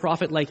up for you a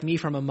prophet like me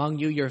from among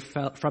you,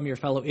 from your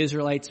fellow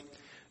Israelites.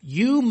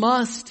 You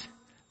must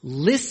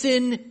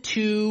listen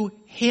to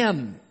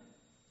him."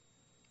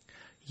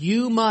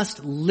 You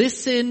must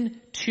listen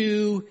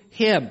to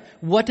him.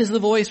 What does the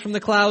voice from the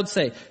cloud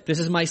say? "This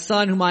is my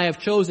son whom I have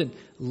chosen.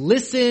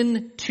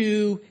 Listen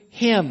to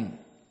him."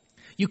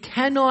 You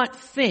cannot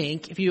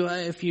think, if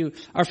you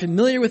are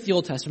familiar with the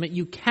Old Testament,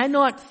 you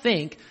cannot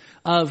think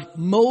of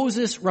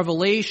Moses,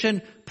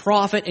 revelation,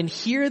 prophet, and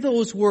hear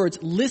those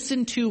words,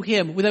 "listen to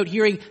him," without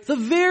hearing the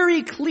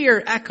very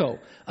clear echo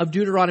of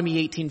Deuteronomy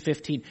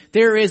 18:15.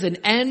 There is an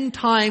end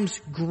times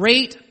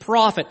great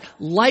prophet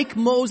like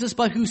Moses,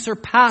 but who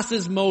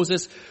surpasses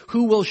Moses,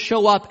 who will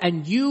show up,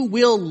 and you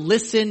will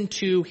listen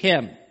to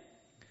him.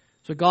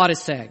 So God is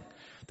saying,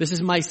 "This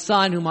is my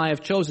son whom I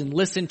have chosen.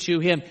 Listen to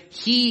him."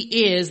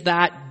 He is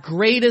that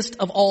greatest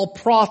of all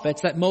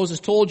prophets that Moses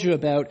told you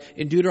about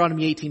in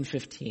Deuteronomy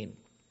 18:15.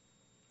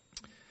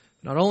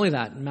 Not only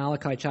that, in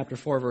Malachi chapter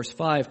 4, verse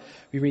 5,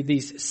 we read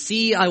these,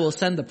 "See, I will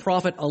send the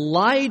prophet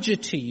Elijah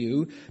to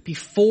you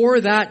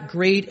before that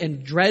great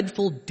and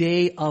dreadful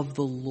day of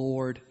the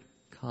Lord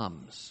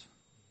comes."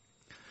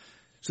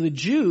 So the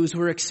Jews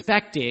were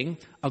expecting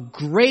a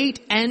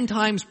great end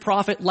times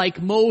prophet like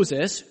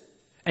Moses,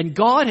 and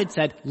God had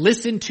said,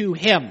 "Listen to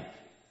him."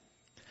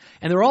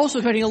 And they're also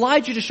expecting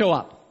Elijah to show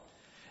up.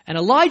 And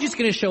Elijah's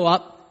going to show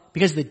up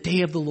because the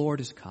day of the Lord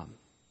has come.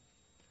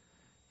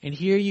 And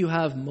here you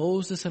have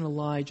Moses and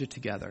Elijah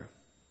together.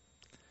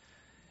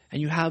 And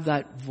you have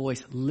that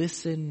voice,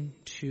 "Listen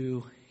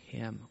to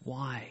him."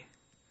 Why?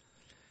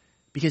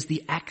 Because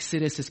the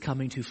Exodus is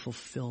coming to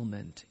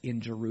fulfillment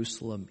in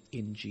Jerusalem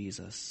in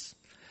Jesus.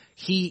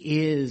 He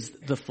is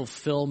the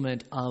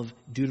fulfillment of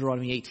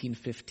Deuteronomy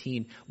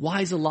 18:15.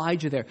 Why is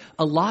Elijah there?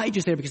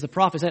 Elijah's there because the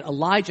prophet said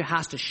Elijah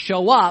has to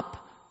show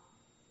up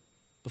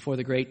before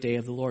the great day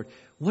of the Lord.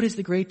 What is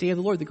the great day of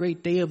the Lord? The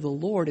great day of the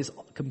Lord is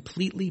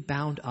completely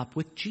bound up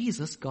with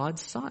Jesus,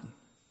 God's Son.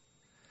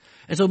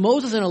 And so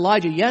Moses and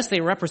Elijah, yes, they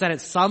represented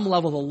some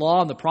level of the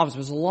law and the prophets,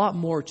 but there's a lot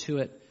more to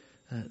it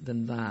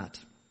than that.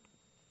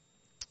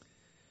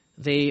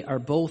 They are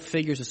both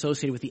figures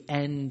associated with the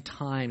end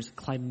times,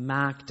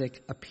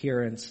 climactic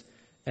appearance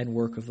and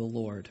work of the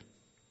Lord.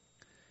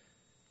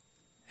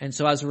 And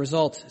so as a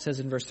result, it says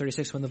in verse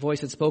 36, when the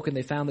voice had spoken,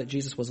 they found that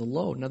Jesus was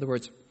alone. In other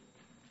words,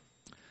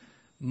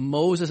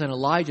 Moses and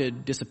Elijah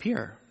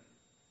disappear.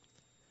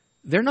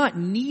 They're not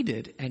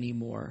needed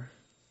anymore.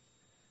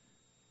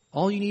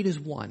 All you need is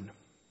one.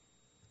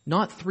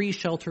 Not 3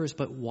 shelters,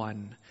 but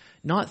one.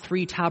 Not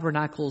 3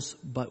 tabernacles,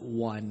 but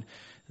one.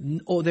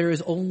 Oh, there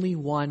is only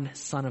one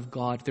Son of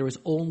God. There is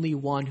only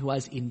one who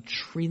has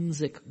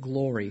intrinsic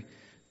glory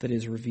that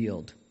is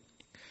revealed.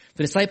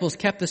 The disciples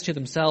kept this to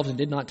themselves and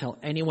did not tell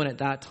anyone at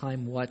that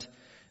time what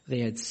they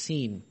had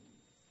seen.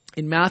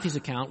 In Matthew's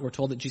account, we're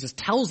told that Jesus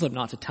tells them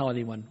not to tell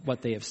anyone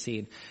what they have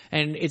seen.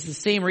 And it's the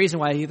same reason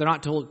why they're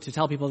not told to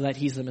tell people that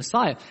he's the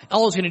Messiah.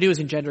 All it's going to do is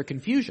engender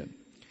confusion.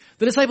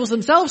 The disciples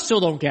themselves still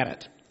don't get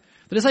it.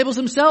 The disciples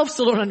themselves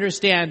still don't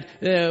understand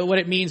what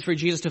it means for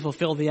Jesus to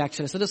fulfill the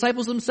Exodus. The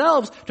disciples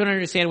themselves don't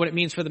understand what it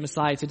means for the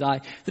Messiah to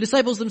die. The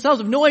disciples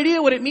themselves have no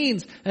idea what it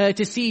means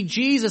to see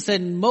Jesus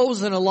and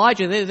Moses and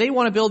Elijah. They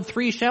want to build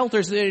 3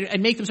 shelters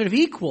and make them sort of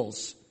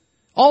equals.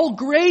 All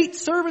great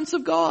servants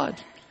of God.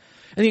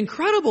 And the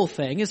incredible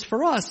thing is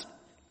for us,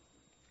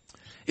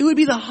 it would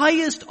be the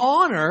highest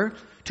honor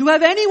to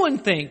have anyone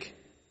think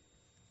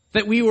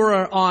that we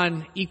were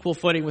on equal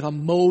footing with a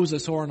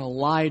Moses or an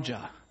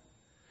Elijah.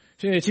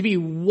 To be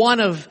one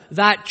of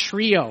that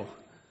trio. It'd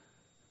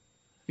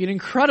be an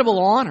incredible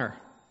honor.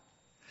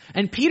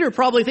 And Peter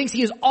probably thinks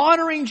he is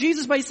honoring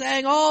Jesus by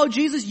saying, "Oh,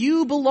 Jesus,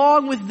 you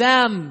belong with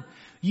them.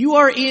 You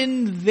are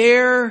in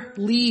their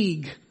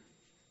league."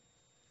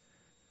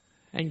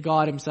 And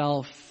God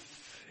himself,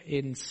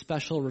 in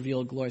special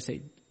revealed glory,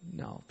 say,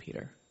 "No,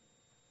 Peter.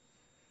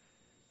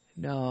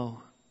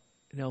 No,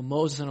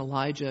 Moses and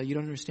Elijah, you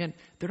don't understand.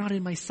 They're not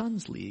in my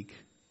son's league.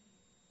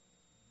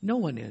 No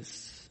one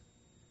is.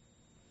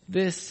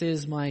 This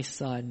is my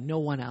son, no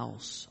one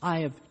else.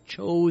 I have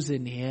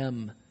chosen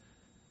him.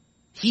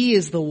 He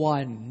is the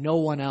one, no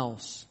one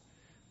else.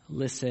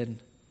 Listen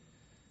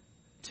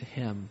to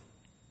him."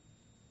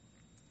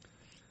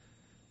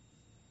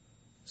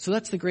 So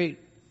that's the great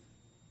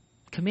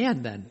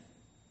command then.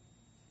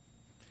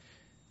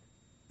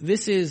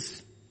 This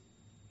is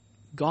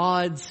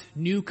God's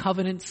new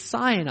covenant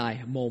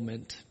Sinai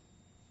moment.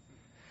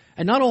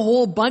 And not a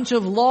whole bunch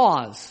of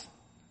laws.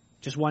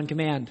 Just one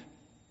command.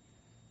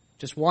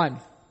 Just one.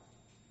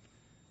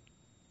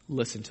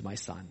 Listen to my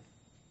son.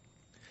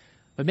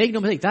 But make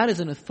no mistake, that is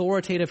an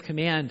authoritative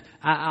command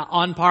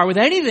on par with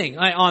anything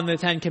on the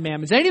Ten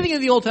Commandments. Anything in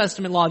the Old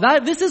Testament law.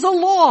 This is a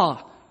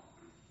law.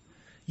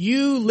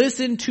 You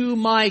listen to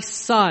my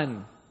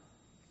son.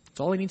 That's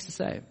all he needs to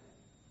say.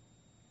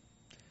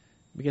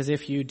 Because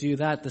if you do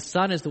that, the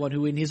Son is the one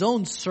who in his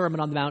own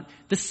Sermon on the Mount,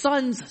 the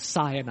Son's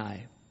Sinai,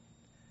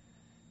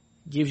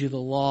 gives you the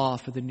law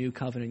for the new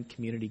covenant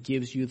community,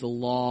 gives you the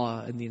law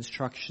and the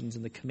instructions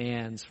and the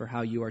commands for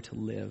how you are to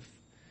live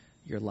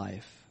your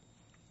life.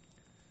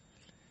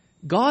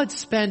 God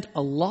spent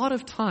a lot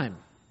of time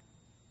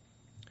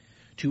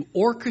to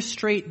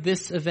orchestrate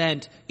this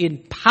event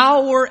in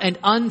power and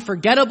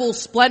unforgettable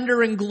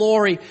splendor and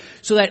glory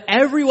so that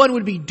everyone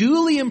would be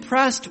duly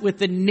impressed with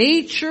the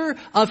nature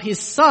of his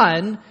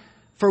Son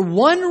for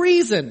one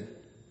reason.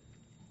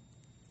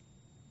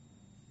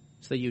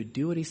 So that you would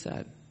do what he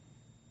said.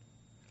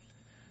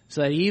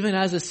 So that even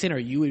as a sinner,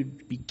 you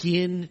would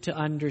begin to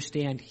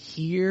understand,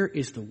 here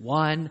is the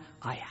one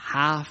I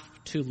have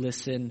to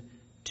listen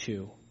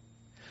to.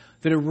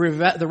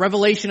 That the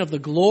revelation of the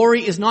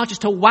glory is not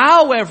just to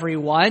wow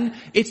everyone,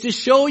 it's to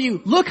show you,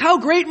 look how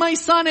great my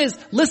son is.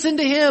 Listen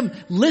to him,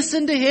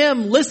 listen to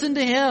him, listen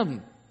to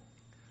him.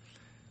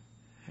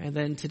 And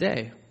then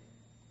today,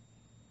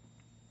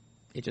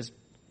 it just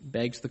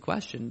begs the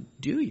question,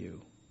 do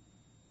you?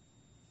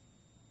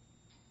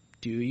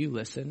 Do you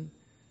listen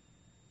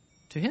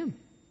to him?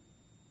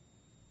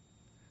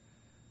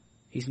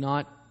 He's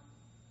not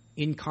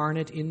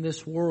incarnate in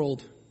this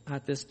world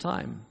at this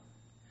time.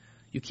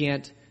 You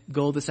can't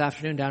go this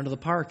afternoon down to the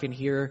park and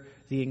hear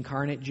the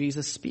incarnate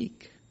Jesus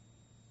speak.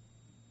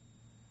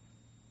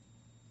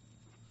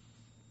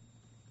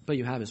 But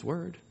you have his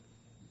word.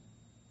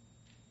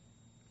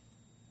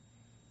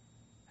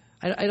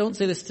 I don't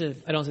say this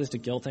to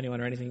guilt anyone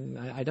or anything.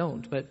 I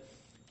don't. But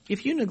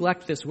if you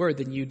neglect this word,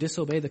 then you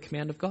disobey the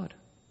command of God.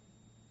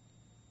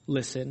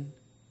 Listen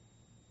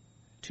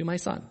to my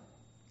son.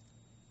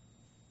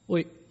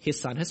 Well,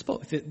 his son has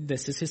spoken.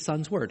 This is his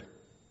son's word.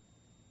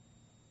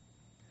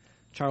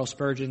 Charles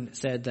Spurgeon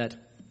said that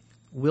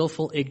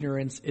willful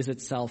ignorance is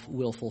itself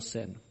willful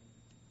sin.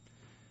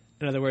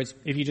 In other words,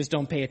 if you just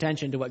don't pay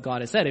attention to what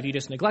God has said, if you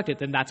just neglect it,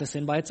 then that's a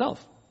sin by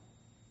itself.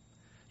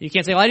 You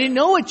can't say, well, I didn't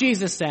know what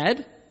Jesus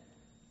said.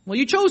 Well,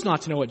 you chose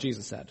not to know what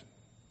Jesus said.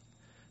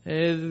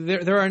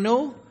 There are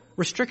no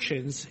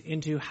restrictions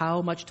into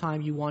how much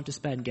time you want to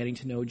spend getting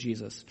to know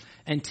Jesus.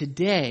 And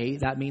today,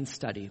 that means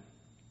study.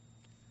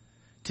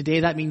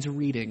 Today, that means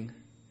reading.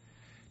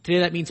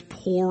 Today that means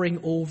poring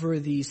over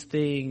these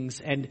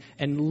things and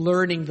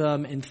learning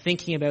them and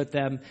thinking about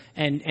them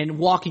and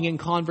walking in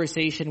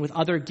conversation with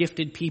other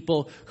gifted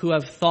people who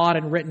have thought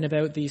and written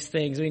about these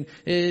things. I mean,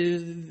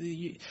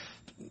 it's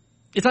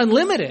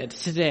unlimited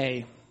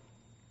today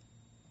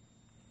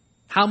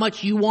how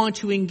much you want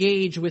to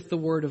engage with the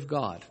Word of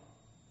God.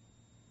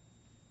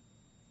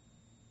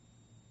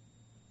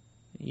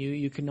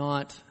 You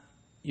cannot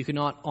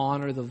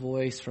honor the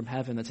voice from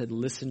heaven that said,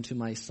 listen to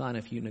my son,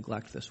 if you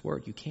neglect this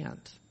word. You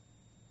can't.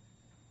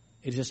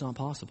 It's just not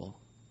possible.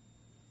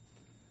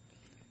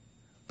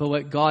 But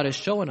what God has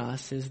shown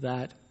us is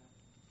that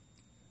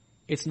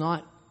it's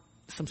not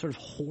some sort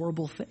of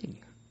horrible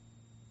thing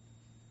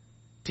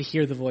to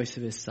hear the voice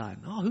of his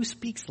son. Oh, who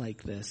speaks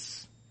like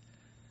this?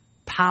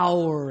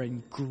 Power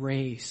and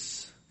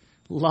grace,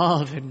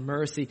 love and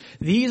mercy.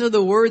 These are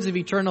the words of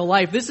eternal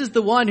life. This is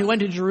the one who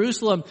went to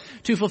Jerusalem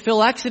to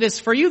fulfill Exodus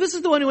for you. This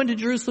is the one who went to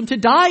Jerusalem to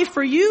die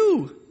for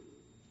you.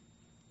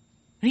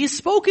 And he has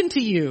spoken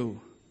to you.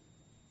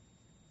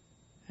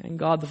 And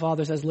God the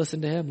Father says,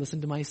 listen to him, listen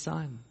to my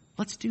son.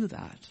 Let's do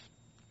that.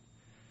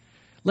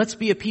 Let's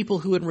be a people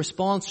who, in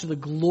response to the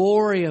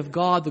glory of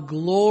God, the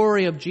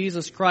glory of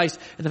Jesus Christ,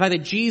 and the fact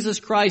that Jesus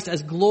Christ,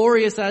 as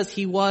glorious as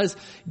he was,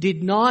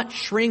 did not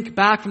shrink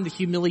back from the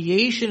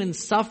humiliation and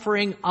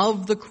suffering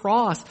of the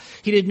cross.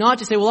 He did not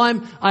just say, well,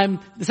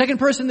 I'm the second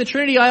person in the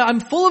Trinity. I'm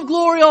full of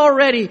glory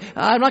already.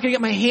 I'm not going to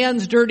get my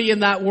hands dirty in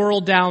that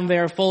world down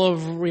there full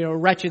of,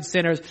 wretched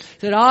sinners. He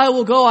said, I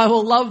will go. I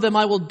will love them.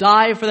 I will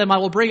die for them. I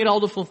will bring it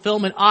all to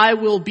fulfillment. I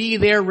will be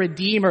their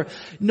Redeemer.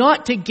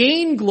 Not to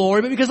gain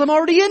glory, but because I'm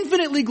already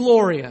infinitely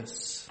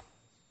glorious.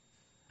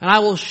 And I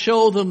will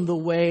show them the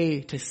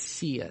way to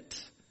see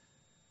it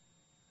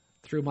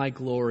through my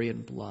glory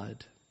and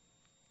blood.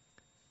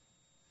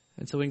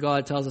 And so when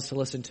God tells us to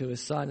listen to his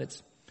son,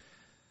 it's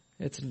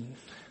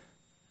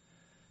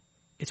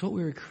what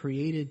we were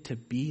created to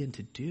be and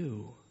to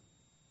do.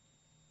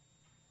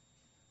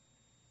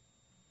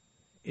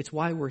 It's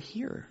why we're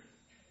here.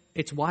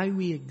 It's why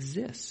we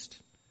exist.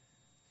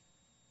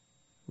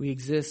 We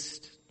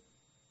exist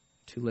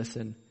to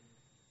listen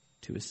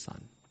to his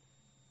son.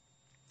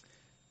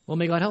 Well,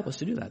 may God help us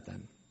to do that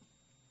then.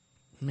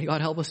 May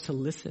God help us to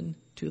listen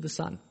to the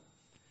son.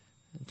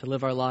 and to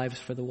live our lives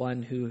for the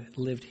one who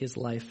lived his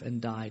life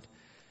and died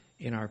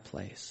in our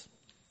place.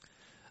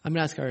 I'm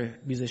going to ask our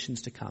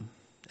musicians to come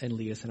and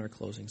lead us in our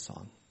closing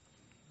song.